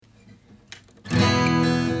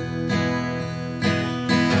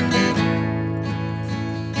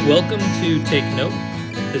Welcome to Take Note.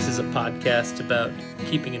 This is a podcast about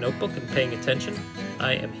keeping a notebook and paying attention.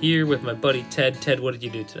 I am here with my buddy Ted. Ted, what did you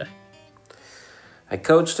do today? I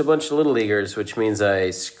coached a bunch of little leaguers, which means I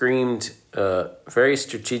screamed very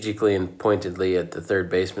strategically and pointedly at the third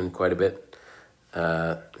baseman quite a bit,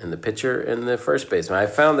 and the pitcher and the first baseman. I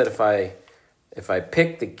found that if I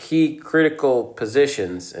pick the key critical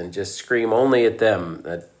positions and just scream only at them,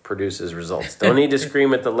 that produces results. Don't need to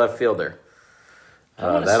scream at the left fielder.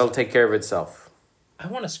 That'll take care of itself. I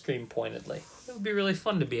want to scream pointedly. It would be really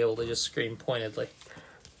fun to be able to just scream pointedly.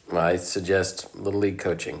 I suggest Little League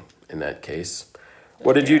coaching in that case.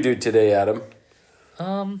 What did you do today, Adam?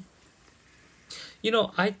 I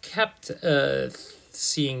kept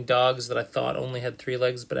seeing dogs that I thought only had 3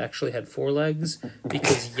 legs but actually had 4 legs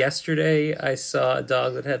because yesterday I saw a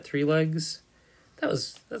dog that had 3 legs.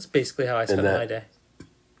 That's basically how I spent my day.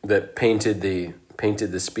 That painted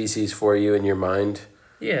the species for you in your mind.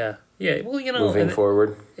 Yeah. Well, moving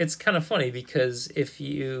forward, it's kind of funny because if a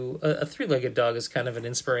 3-legged dog is kind of an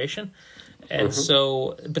inspiration, and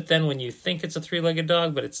so, but then when you think it's a 3-legged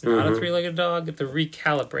dog, but it's not a 3-legged dog, the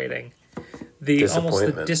recalibrating,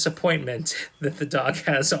 almost the disappointment that the dog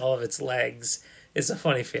has all of its legs is a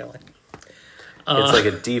funny feeling. It's like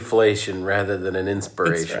a deflation rather than an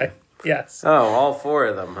inspiration. That's right. Yes. Oh, all 4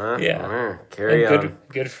 of them, huh? Yeah. Carry on.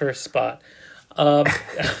 Good first spot.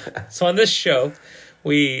 So on this show,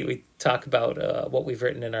 we talk about what we've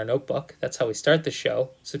written in our notebook. That's how we start the show.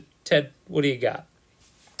 So, Ted, what do you got?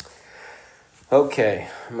 Okay,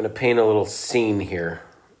 I'm going to paint a little scene here.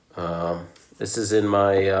 This is in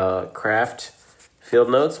my craft field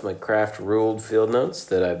notes, my craft ruled field notes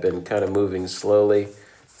that I've been kind of moving slowly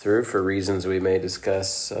through for reasons we may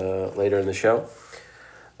discuss later in the show.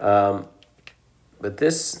 But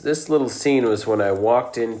this little scene was when I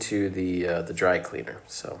walked into the dry cleaner.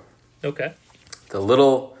 So, okay, the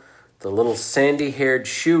little sandy-haired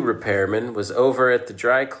shoe repairman was over at the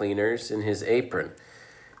dry cleaners in his apron.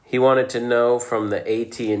 He wanted to know from the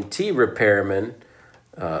AT&T repairman,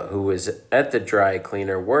 who was at the dry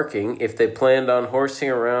cleaner working, if they planned on horsing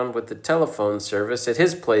around with the telephone service at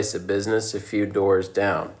his place of business a few doors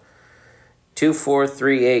down.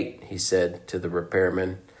 2438, he said to the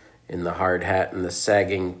repairman in the hard hat and the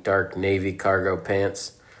sagging dark navy cargo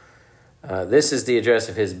pants. This is the address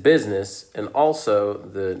of his business and also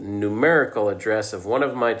the numerical address of one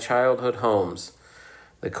of my childhood homes.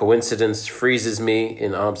 The coincidence freezes me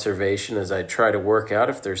in observation as I try to work out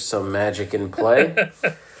if there's some magic in play.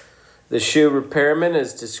 The shoe repairman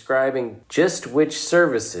is describing just which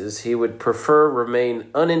services he would prefer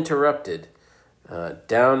remain uninterrupted,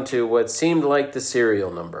 down to what seemed like the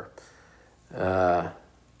serial number.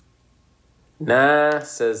 Nah,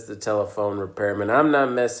 says the telephone repairman. I'm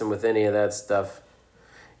not messing with any of that stuff.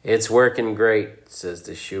 It's working great, says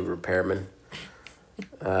the shoe repairman.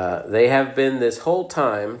 They have been this whole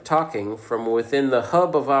time talking from within the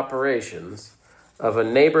hub of operations of a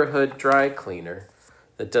neighborhood dry cleaner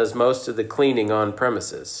that does most of the cleaning on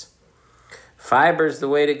premises. Fiber's the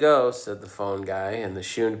way to go, said the phone guy, and the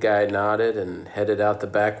shoe guy nodded and headed out the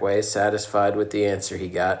back way, satisfied with the answer he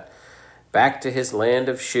got. Back to his land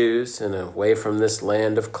of shoes and away from this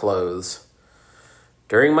land of clothes.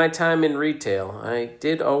 During my time in retail, I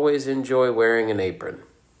did always enjoy wearing an apron.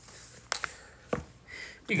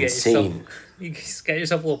 You got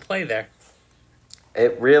yourself a little play there.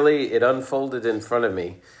 It unfolded in front of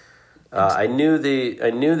me. I knew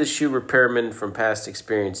the shoe repairman from past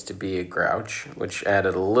experience to be a grouch, which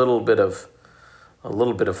added a little bit of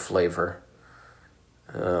flavor.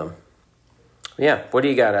 Yeah, what do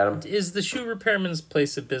you got, Adam? Is the shoe repairman's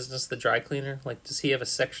place of business the dry cleaner? Like, does he have a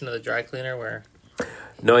section of the dry cleaner where...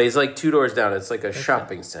 No, he's like 2 doors down. It's like a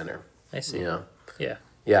shopping center. I see. Yeah.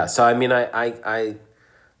 Yeah, so I mean, I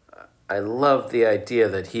love the idea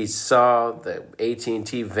that he saw the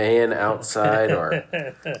AT&T van outside or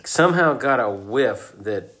somehow got a whiff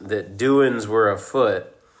that doings were afoot,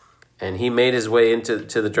 and he made his way to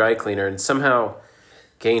the dry cleaner and somehow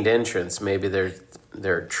gained entrance. Maybe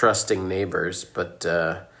they're trusting neighbors, but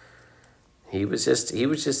he was just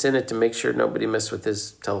in it to make sure nobody messed with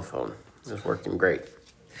his telephone. It was working great.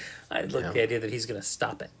 I like the idea that he's going to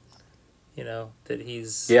stop it. That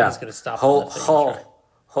he's going to stop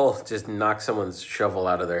Hull just knock someone's shovel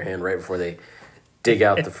out of their hand right before they dig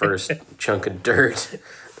out the first chunk of dirt.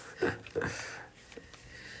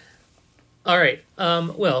 All right.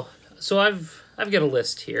 So I've got a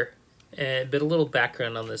list here. But a little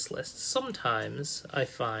background on this list. Sometimes I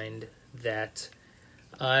find that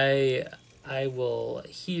I will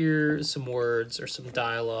hear some words or some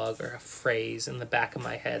dialogue or a phrase in the back of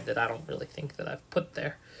my head that I don't really think that I've put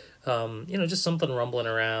there. Just something rumbling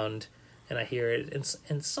around, and I hear it.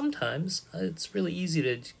 And sometimes it's really easy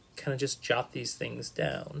to kind of just jot these things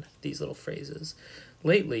down, these little phrases.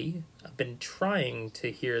 Lately, I've been trying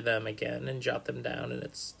to hear them again and jot them down, and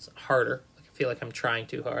it's harder. I feel like I'm trying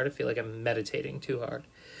too hard. I feel like I'm meditating too hard.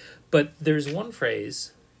 But there's one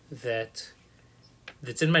phrase that's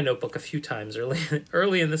in my notebook a few times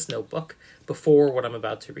early in this notebook before what I'm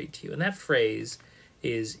about to read to you. And that phrase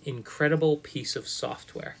is incredible piece of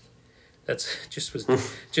software. That's was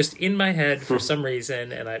just in my head for some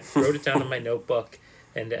reason, and I wrote it down in my notebook,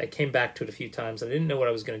 and I came back to it a few times. I didn't know what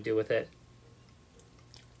I was going to do with it.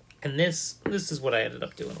 And this is what I ended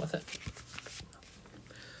up doing with it.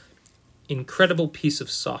 Incredible piece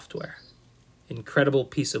of software. Incredible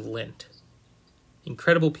piece of lint.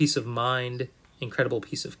 Incredible piece of mind. Incredible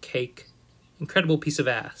piece of cake. Incredible piece of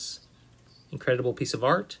ass. Incredible piece of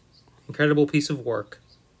art. Incredible piece of work.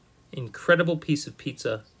 Incredible piece of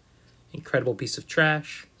pizza. Incredible piece of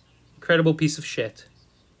trash. Incredible piece of shit.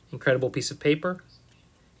 Incredible piece of paper.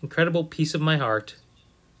 Incredible piece of my heart.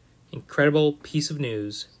 Incredible piece of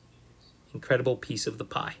news. Incredible piece of the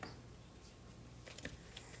pie.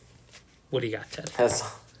 What do you got, Ted?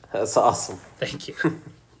 That's awesome. Thank you.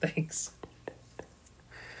 Thanks.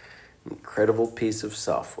 Incredible piece of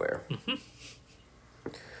software. Mm-hmm.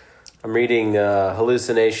 I'm reading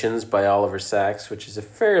Hallucinations by Oliver Sacks, which is a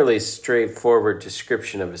fairly straightforward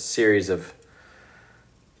description of a series of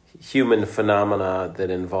human phenomena that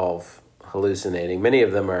involve hallucinating. Many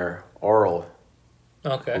of them are oral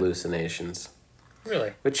hallucinations.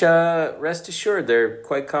 Really? Which, rest assured, they're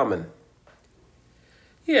quite common.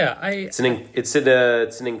 Yeah, It's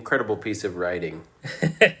an incredible piece of writing.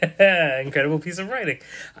 Incredible piece of writing.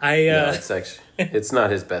 No, it's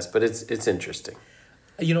not his best, but it's interesting.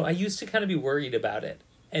 I used to kind of be worried about it,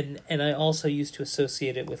 and I also used to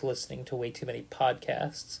associate it with listening to way too many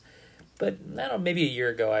podcasts. But I don't know, maybe a year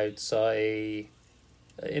ago, I saw an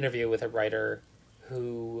interview with a writer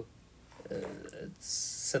who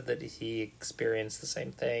said that he experienced the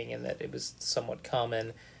same thing and that it was somewhat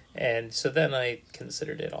common. And so then I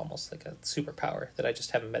considered it almost like a superpower that I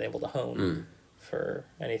just haven't been able to hone for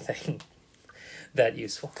anything that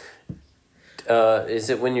useful. Is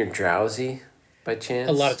it when you're drowsy, by chance?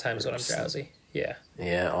 A lot of times when I'm drowsy, yeah.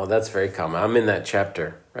 Yeah, that's very common. I'm in that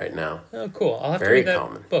chapter right now. Oh, cool. I'll have to read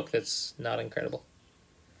that book that's not incredible.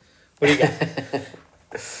 What do you got?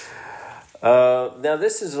 Now,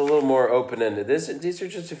 this is a little more open-ended. These are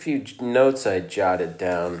just a few notes I jotted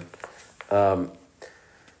down. Larry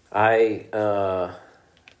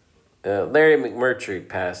McMurtry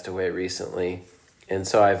passed away recently, and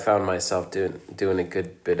so I found myself doing a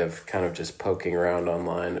good bit of kind of just poking around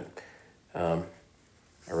online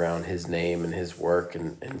around his name and his work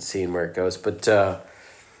and seeing where it goes. But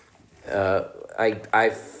I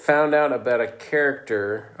found out about a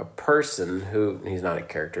character, a person who, he's not a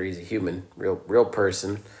character, he's a human, real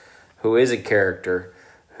person, who is a character,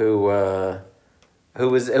 who I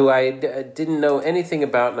didn't know anything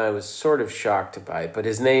about, and I was sort of shocked by it. But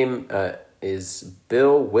his name is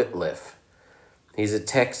Bill Whitliff. He's a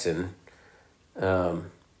Texan. But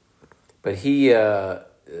he,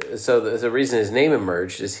 so the reason his name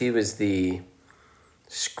emerged is he was the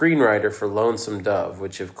screenwriter for Lonesome Dove,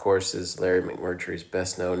 which of course is Larry McMurtry's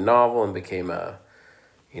best known novel and became a,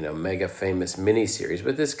 mega famous miniseries.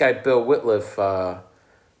 But this guy, Bill Whitliff,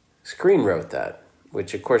 screen wrote that,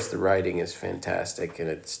 which of course the writing is fantastic, and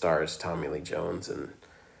it stars Tommy Lee Jones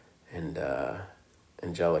and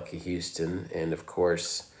Angelica Houston, and of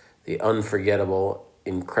course the unforgettable,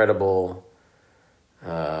 incredible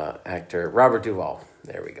actor Robert Duvall.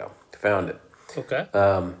 There we go. Found it. Okay.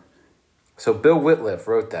 So Bill Whitliff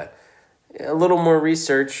wrote that. A little more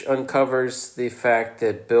research uncovers the fact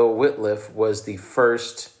that Bill Whitliff was the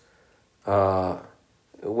first the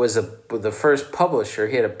first publisher.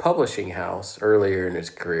 He had a publishing house earlier in his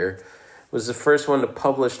career. Was the first one to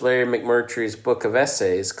publish Larry McMurtry's book of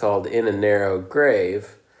essays called In a Narrow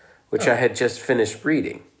Grave, which I had just finished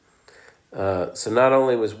reading. So not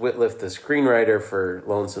only was Whitliff the screenwriter for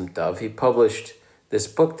Lonesome Dove, he published this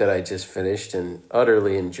book that I just finished and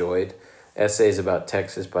utterly enjoyed, Essays About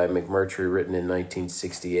Texas by McMurtry, written in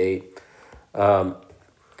 1968. In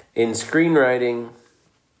screenwriting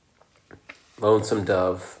Lonesome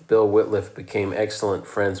Dove, Bill Whitliff became excellent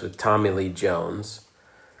friends with Tommy Lee Jones.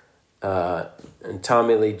 And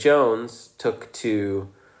Tommy Lee Jones took to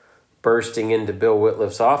bursting into Bill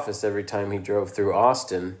Whitliff's office every time he drove through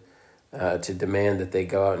Austin to demand that they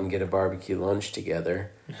go out and get a barbecue lunch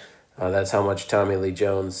together. That's how much Tommy Lee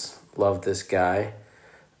Jones loved this guy.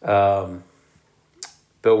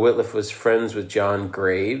 Bill Whitliff was friends with John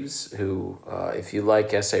Graves, who, if you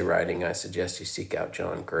like essay writing, I suggest you seek out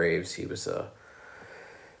John Graves. He was an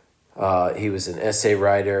essay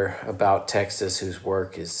writer about Texas whose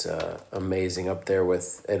work is amazing, up there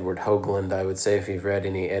with Edward Hoagland, I would say. If you've read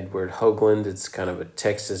any Edward Hoagland, it's kind of a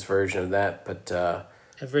Texas version of that. But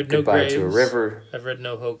I've read Goodbye no Graves, to a River. I've read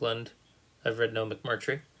no Hoagland. I've read no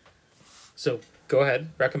McMurtry. So go ahead,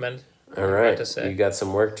 recommend. All right, you got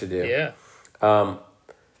some work to do. Yeah.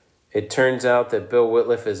 It turns out that Bill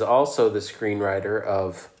Whitliff is also the screenwriter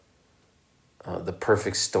of The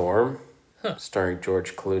Perfect Storm, starring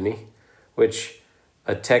George Clooney, which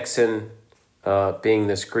a Texan being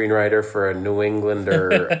the screenwriter for a New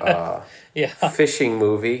Englander fishing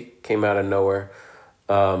movie came out of nowhere.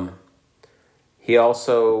 He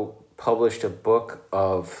also published a book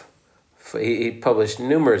of... He published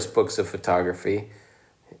numerous books of photography,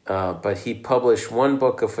 but he published one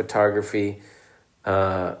book of photography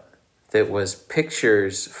that was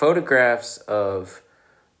photographs of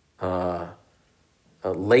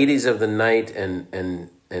ladies of the night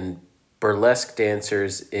and burlesque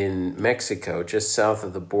dancers in Mexico, just south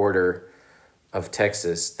of the border of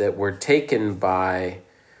Texas, that were taken by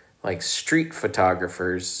like street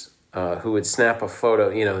photographers who would snap a photo,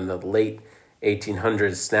 in the late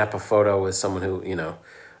 1800s, snap a photo with someone who,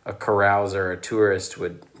 a carouser or a tourist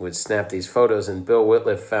would snap these photos. And Bill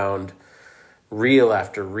Whitliff found reel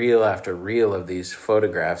after reel after reel of these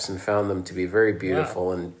photographs and found them to be very beautiful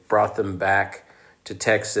and brought them back to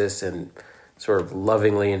Texas and sort of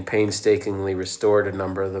lovingly and painstakingly restored a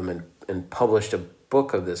number of them and published a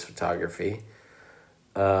book of this photography.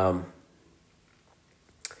 And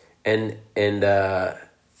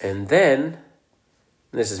then,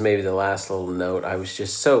 this is maybe the last little note, I was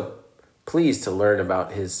just so pleased to learn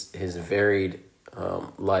about his varied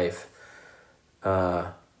life.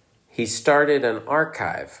 He started an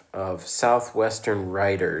archive of Southwestern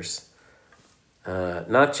writers,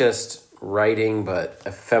 not just writing, but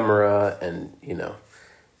ephemera and,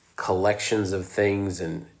 collections of things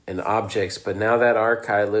and objects. But now that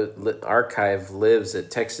archive lives at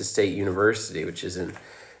Texas State University, which is in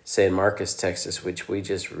San Marcos, Texas, which we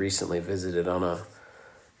just recently visited on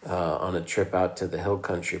a trip out to the hill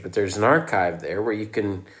country. But there's an archive there where you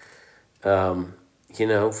can...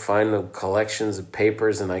 find the collections of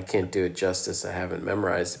papers, and I can't do it justice. I haven't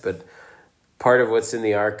memorized it, but part of what's in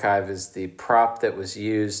the archive is the prop that was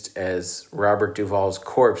used as Robert Duvall's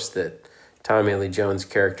corpse that Tommy Lee Jones'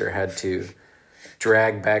 character had to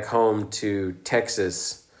drag back home to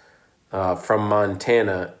Texas from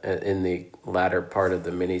Montana in the latter part of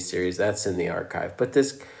the miniseries. That's in the archive. But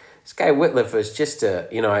this guy Whitliff was just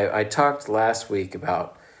I talked last week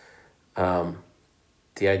about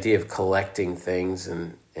the idea of collecting things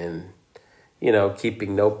and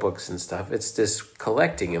keeping notebooks and stuff. It's this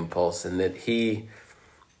collecting impulse, and that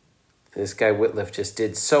this guy Whitliff just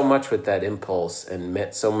did so much with that impulse and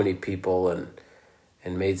met so many people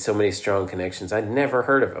and made so many strong connections. I'd never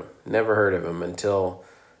heard of him until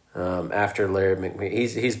after Larry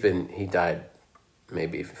McMurtry. He died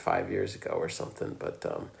maybe 5 years ago or something, but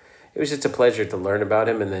it was just a pleasure to learn about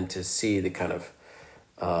him and then to see the kind of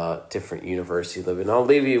different universe he lived in. I'll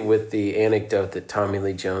leave you with the anecdote that Tommy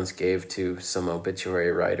Lee Jones gave to some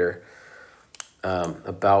obituary writer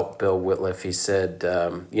about Bill Whitliff. He said,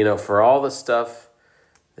 for all the stuff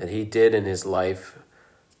that he did in his life,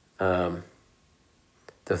 the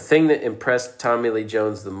thing that impressed Tommy Lee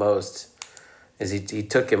Jones the most is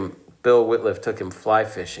Bill Whitliff took him fly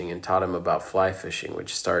fishing and taught him about fly fishing,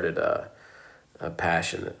 which started a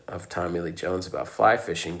passion of Tommy Lee Jones about fly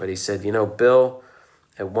fishing. But he said, Bill...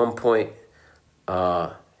 At one point,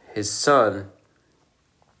 his son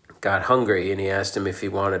got hungry and he asked him if he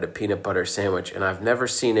wanted a peanut butter sandwich. And I've never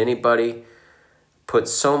seen anybody put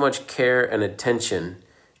so much care and attention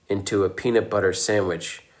into a peanut butter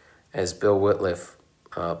sandwich as Bill Whitliff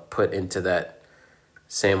put into that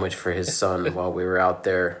sandwich for his son while we were out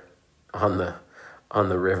there on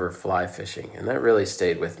the river fly fishing. And that really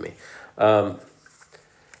stayed with me.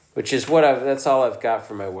 Which is that's all I've got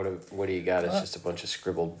for my what do you got? It's just a bunch of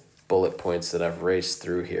scribbled bullet points that I've raced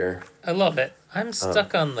through here. I love it. I'm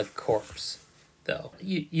stuck on the corpse, though.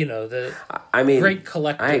 The great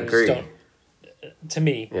collectors I agree. Don't, to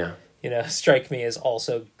me, strike me as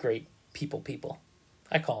also great people.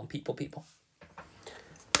 I call them people.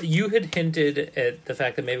 You had hinted at the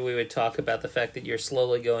fact that maybe we would talk about the fact that you're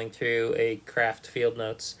slowly going through a craft field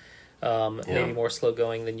notes, maybe more slow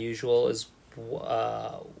going than usual is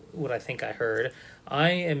what I think I heard. I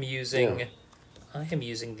am using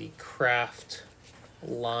the craft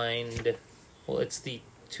lined. Well, it's the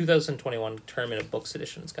 2021 Tournament of Books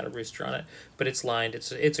edition. It's got a rooster on it, but it's lined.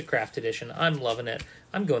 It's a craft edition. I'm loving it.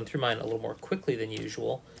 I'm going through mine a little more quickly than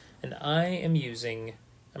usual, and I'm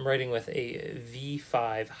writing with a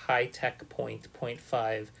V5 high-tech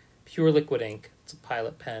 .5 pure liquid ink. It's a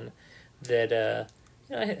Pilot pen that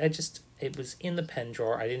it was in the pen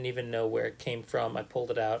drawer. I didn't even know where it came from. I pulled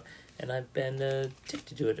it out, and I've been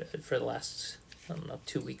addicted to it for the last,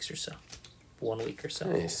 2 weeks or so. 1 week or so.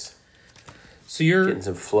 Nice. So you're getting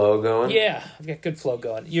some flow going. Yeah, I've got good flow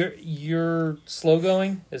going. You're slow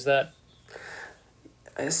going. Is that?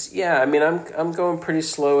 Yeah, I mean, I'm going pretty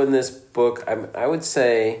slow in this book. I would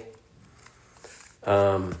say,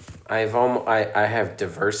 I have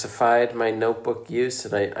diversified my notebook use,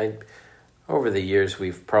 and I over the years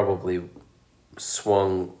we've probably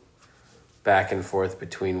swung back and forth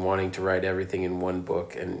between wanting to write everything in one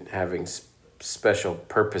book and having special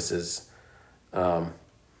purposes.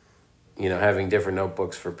 Having different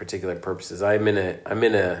notebooks for particular purposes. I'm in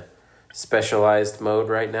a specialized mode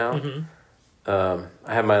right now. Mm-hmm.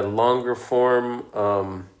 I have my longer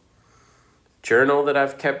form journal that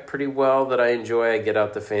I've kept pretty well that I enjoy. I get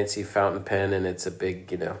out the fancy fountain pen, and it's a big,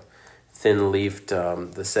 thin leafed,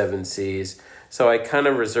 the 7 C's. So I kind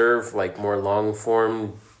of reserve like more long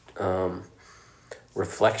form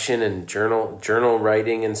reflection and journal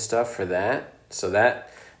writing and stuff for that. So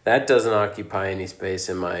that doesn't occupy any space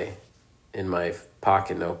in my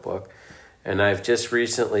pocket notebook. And I've just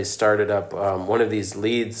recently started up one of these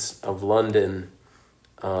Leeds of London.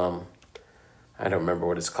 I don't remember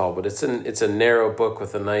what it's called, but it's a narrow book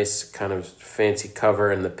with a nice kind of fancy cover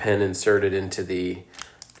and the pen inserted into the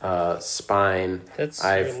spine. That's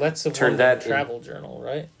I've Let's of turned London that travel journal,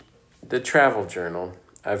 right? The travel journal.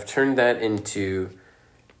 I've turned that into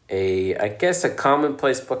I guess a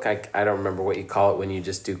commonplace book. I don't remember what you call it when you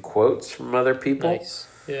just do quotes from other people. Nice.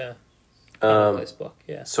 Yeah. Commonplace book.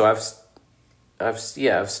 Yeah. So I've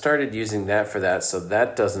started using that for that, so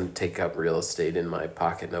that doesn't take up real estate in my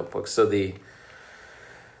pocket notebook. So the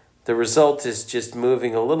result is just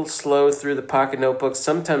moving a little slow through the pocket notebook,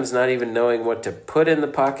 sometimes not even knowing what to put in the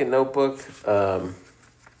pocket notebook,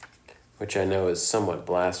 which I know is somewhat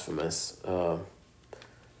blasphemous.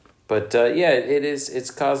 But it is.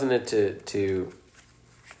 It's causing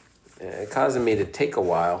causing me to take a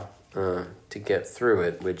while to get through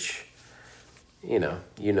it, which, you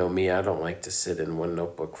know me, I don't like to sit in one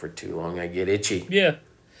notebook for too long. I get itchy. Yeah.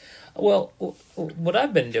 Well, what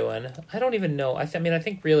I've been doing, I don't even know. I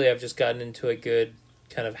think really I've just gotten into a good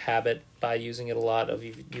kind of habit by using it a lot, of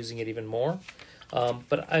using it even more.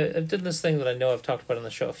 But I've done this thing that I know I've talked about on the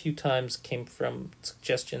show a few times, came from a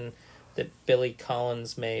suggestion that Billy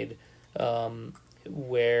Collins made,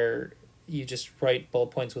 where you just write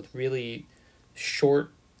bullet points with really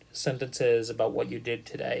short sentences about what you did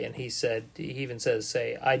today. And he even says,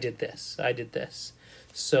 say, I did this.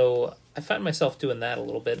 So I find myself doing that a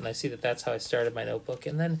little bit, and I see that that's how I started my notebook.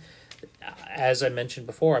 And then, as I mentioned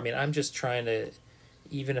before, I'm just trying to,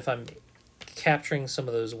 even if I'm capturing some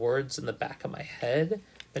of those words in the back of my head,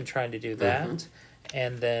 I've been trying to do that. Mm-hmm.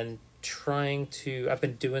 And then I've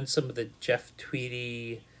been doing some of the Jeff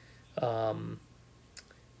Tweedy,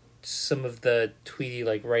 some of the Tweedy,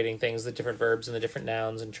 like, writing things, the different verbs and the different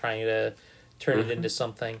nouns, and trying to turn it into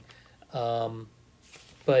something.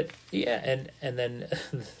 But yeah, and then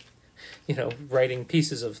writing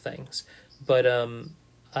pieces of things. But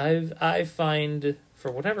I find,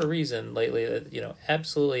 for whatever reason lately, that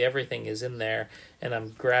absolutely everything is in there, and I'm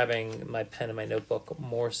grabbing my pen and my notebook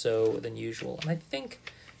more so than usual. And I think,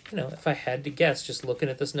 if I had to guess, just looking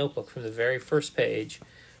at this notebook from the very first page,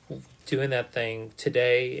 doing that thing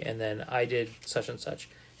today, and then I did such and such.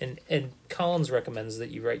 And Collins recommends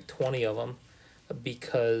that you write 20 of them,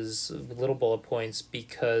 because little bullet points,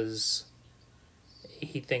 because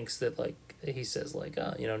he thinks that, he says,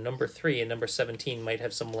 number 3 and number 17 might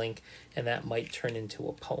have some link, and that might turn into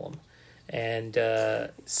a poem. And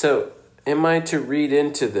so am I to read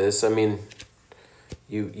into this? I mean,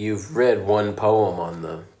 you've read one poem on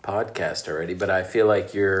the podcast already, but I feel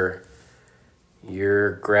like your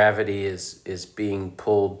gravity is being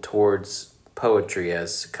pulled towards poetry,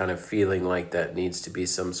 as kind of feeling like that needs to be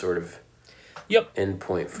some sort of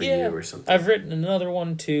endpoint for you or something. I've written another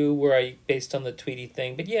one too, where I, based on the Tweety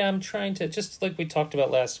thing, but I'm trying to, just like we talked about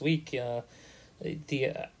last week, the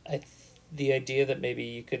idea that maybe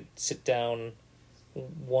you could sit down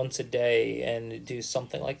once a day and do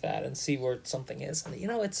something like that and see where something is. And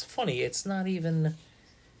it's funny, it's not even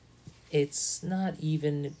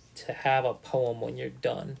to have a poem when you're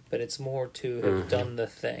done, but it's more to have done the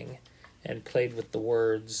thing and played with the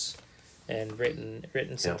words and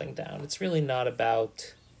written something down. It's really not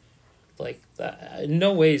about like in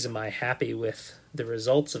no ways am I happy with the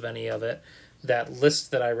results of any of it. That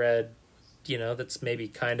list that I read, that's maybe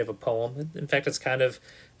kind of a poem. In fact, it's kind of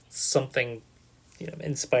something,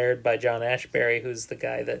 inspired by John Ashbery, who's the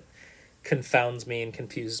guy that confounds me and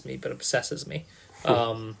confuses me, but obsesses me.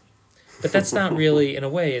 But that's not really, in a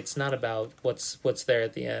way, it's not about what's there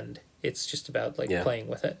at the end. It's just about playing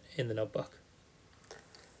with it in the notebook.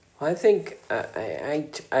 Well, I think I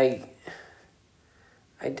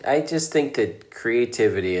just think that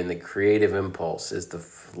creativity and the creative impulse is the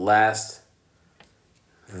last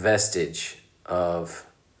vestige of,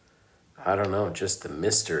 I don't know, just the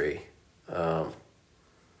mystery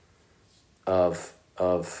of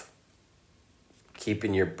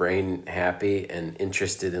keeping your brain happy and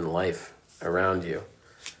interested in life around you.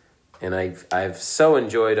 And I've so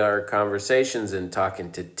enjoyed our conversations and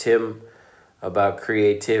talking to Tim about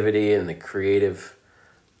creativity and the creative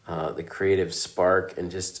spark,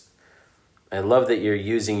 and just I love that you're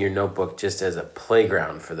using your notebook just as a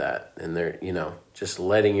playground for that, and they're just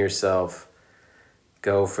letting yourself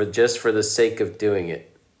go for the sake of doing it.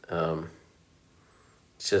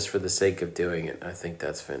 Just for the sake of doing it. I think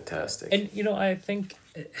that's fantastic. And I think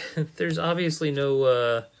there's obviously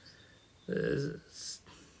no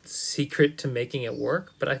secret to making it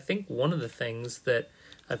work, but I think one of the things that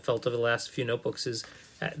I've felt over the last few notebooks is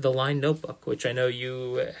the line notebook, which I know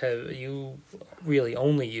you really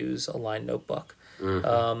only use a line notebook.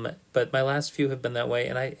 Mm-hmm. But my last few have been that way,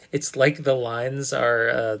 and it's like the lines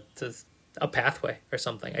are a pathway or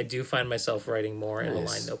something. I do find myself writing more in a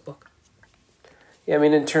line notebook. Yeah, I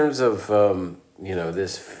mean, in terms of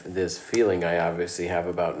this feeling I obviously have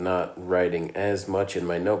about not writing as much in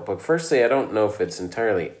my notebook. Firstly, I don't know if it's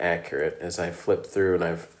entirely accurate as I flip through, and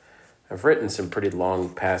I've written some pretty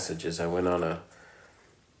long passages. I went on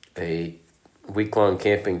a week-long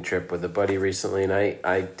camping trip with a buddy recently, and I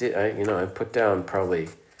put down probably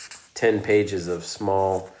 10 pages of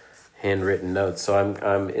small handwritten notes. So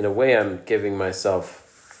I'm in a way I'm giving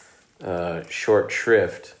myself short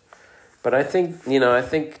shrift. But I think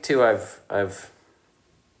too I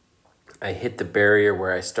hit the barrier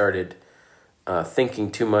where I started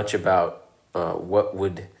thinking too much about what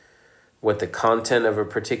the content of a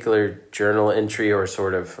particular journal entry or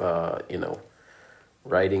sort of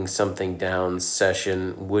writing something down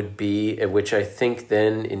session would be, which I think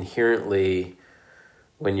then inherently,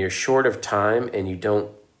 when you're short of time and you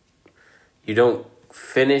don't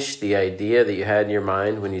finish the idea that you had in your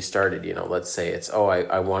mind when you started, let's say it's,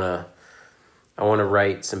 I want to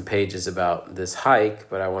write some pages about this hike,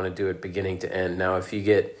 but I want to do it beginning to end. Now, if you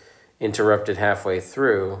get interrupted halfway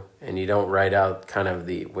through and you don't write out kind of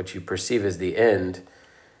what you perceive as the end,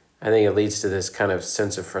 I think it leads to this kind of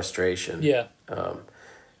sense of frustration. Yeah.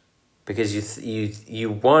 Because you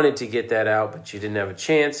wanted to get that out, but you didn't have a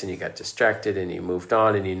chance, and you got distracted, and you moved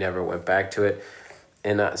on, and you never went back to it.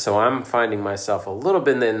 And so I'm finding myself a little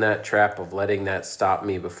bit in that trap of letting that stop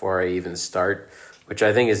me before I even start, which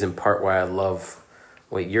I think is in part why I love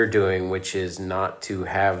what you're doing, which is not to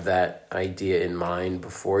have that idea in mind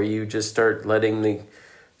before you just start letting the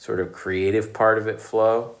sort of creative part of it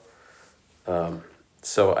flow.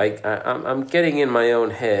 So I'm getting in my own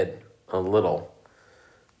head a little,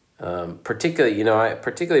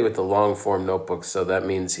 particularly with the long form notebooks. So that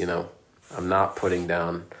means, I'm not putting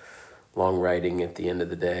down long writing at the end of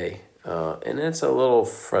the day. And it's a little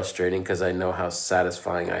frustrating because I know how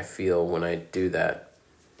satisfying I feel when I do that.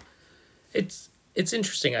 It's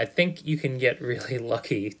interesting. I think you can get really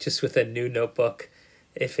lucky just with a new notebook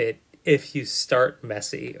if you start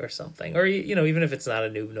messy or something, or even if it's not a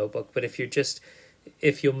new notebook, but if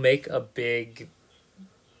you'll make a big,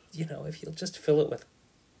 if you'll just fill it with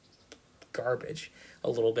garbage a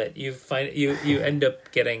little bit, you end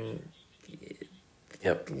up getting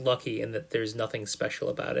lucky in that there's nothing special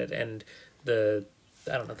about it, and the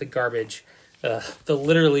garbage. The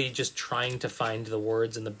literally just trying to find the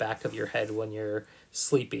words in the back of your head when you're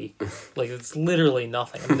sleepy. It's literally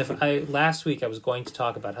nothing. I mean, last week I was going to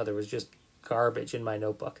talk about how there was just garbage in my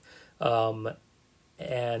notebook. And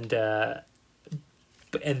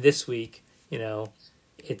this week,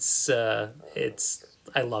 it's I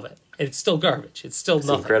love it. It's still garbage. It's still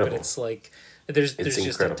nothing, incredible. But it's there's just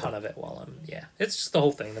incredible. A ton of it it's just the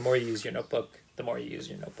whole thing. The more you use your notebook, the more you use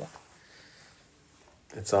your notebook.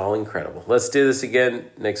 It's all incredible. Let's do this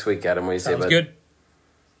again next week, Adam. What do you say about it? Sounds good.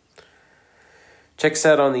 Check us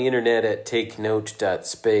out on the internet at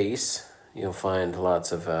takenote.space. You'll find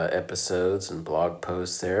lots of episodes and blog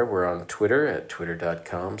posts there. We're on Twitter at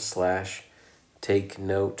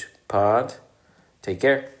twitter.com/takenotepod. Take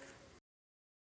care.